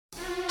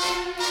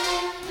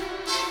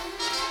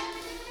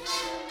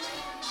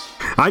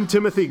I'm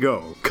Timothy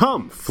Go.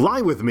 Come fly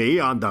with me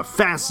on the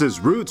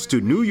fastest routes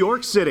to New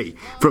York City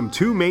from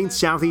two main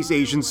Southeast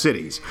Asian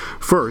cities.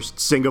 First,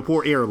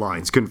 Singapore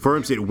Airlines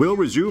confirms it will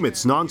resume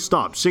its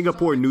non-stop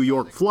Singapore-New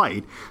York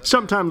flight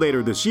sometime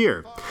later this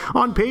year.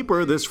 On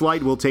paper, this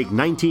flight will take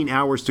 19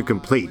 hours to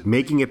complete,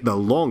 making it the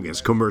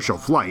longest commercial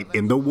flight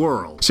in the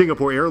world.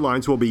 Singapore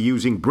Airlines will be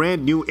using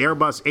brand new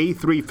Airbus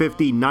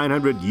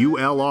A350-900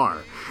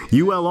 ULR.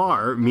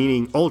 ULR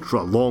meaning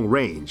ultra long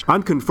range.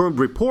 Unconfirmed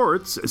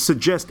reports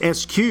suggest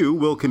SQ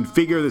will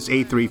configure this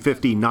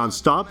A350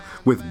 nonstop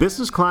with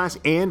business class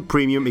and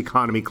premium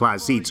economy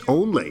class seats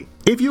only.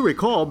 If you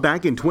recall,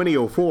 back in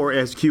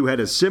 2004, SQ had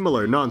a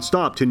similar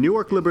nonstop to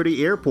Newark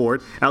Liberty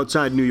Airport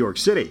outside New York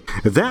City.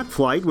 That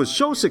flight was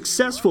so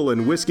successful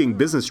in whisking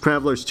business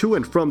travelers to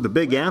and from the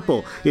Big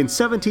Apple in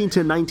 17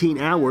 to 19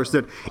 hours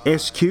that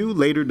SQ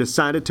later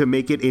decided to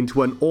make it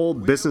into an all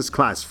business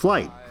class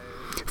flight.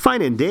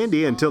 Fine and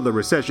dandy until the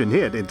recession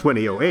hit in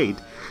 2008,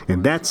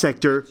 and that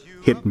sector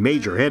hit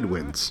major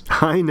headwinds.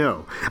 I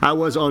know, I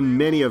was on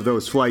many of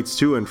those flights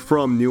to and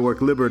from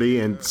Newark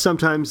Liberty, and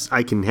sometimes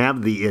I can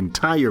have the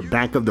entire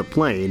back of the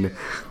plane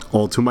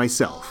all to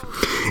myself.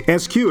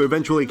 SQ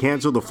eventually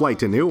canceled the flight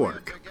to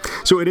Newark.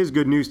 So it is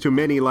good news to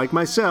many like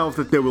myself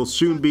that there will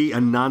soon be a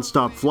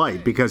non-stop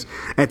flight, because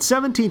at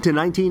 17 to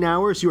 19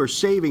 hours, you are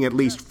saving at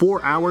least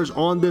 4 hours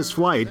on this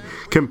flight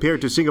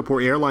compared to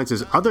Singapore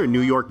Airlines' other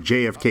New York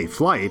JFK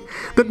flight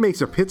that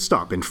makes a pit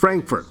stop in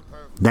Frankfurt.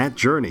 That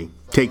journey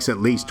takes at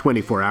least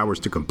 24 hours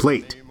to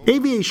complete.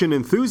 Aviation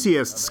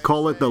enthusiasts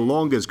call it the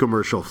longest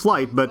commercial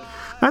flight, but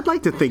I'd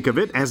like to think of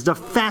it as the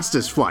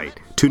fastest flight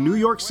to New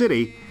York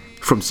City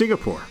from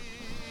Singapore.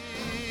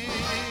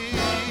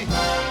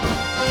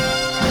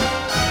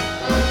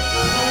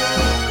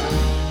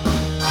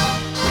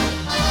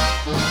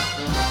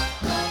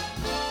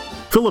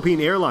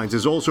 Philippines Airlines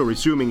is also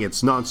resuming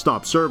its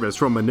non-stop service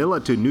from Manila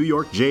to New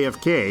York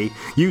JFK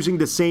using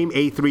the same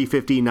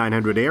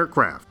A350-900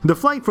 aircraft. The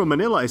flight from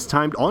Manila is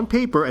timed on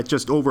paper at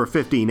just over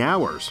 15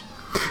 hours.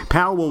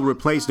 PAL will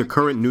replace the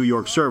current New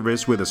York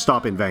service with a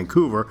stop in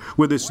Vancouver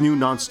with this new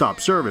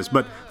non-stop service,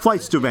 but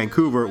flights to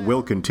Vancouver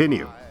will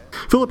continue.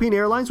 Philippines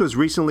Airlines was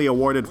recently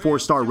awarded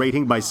 4-star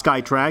rating by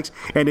Skytrax,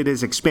 and it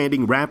is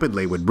expanding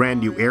rapidly with brand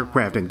new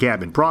aircraft and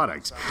cabin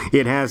products.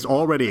 It has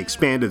already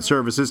expanded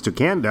services to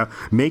Canada,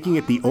 making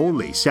it the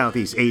only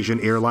Southeast Asian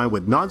airline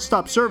with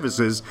non-stop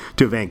services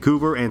to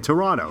Vancouver and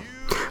Toronto.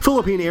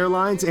 Philippines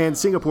Airlines and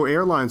Singapore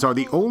Airlines are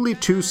the only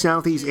two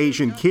Southeast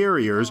Asian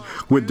carriers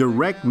with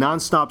direct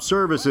non-stop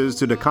services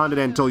to the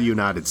continental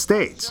United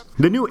States.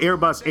 The new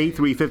Airbus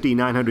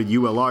A350-900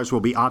 ULRs will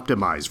be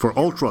optimized for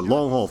ultra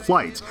long-haul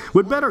flights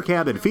with better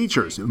cabin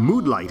features,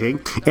 mood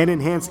lighting, and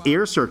enhanced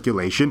air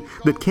circulation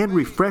that can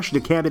refresh the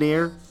cabin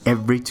air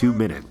every 2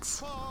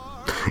 minutes.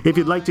 If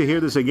you'd like to hear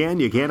this again,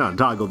 you can on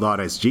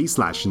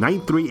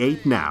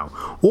toggle.sg/938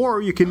 now, or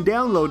you can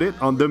download it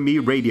on the Me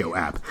Radio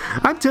app.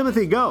 I'm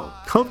Timothy Go.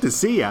 Hope to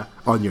see ya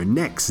on your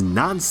next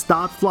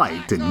non-stop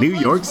flight to New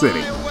York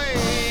City.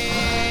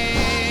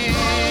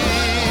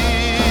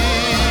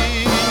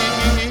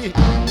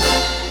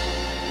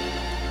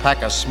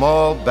 Pack a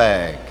small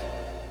bag.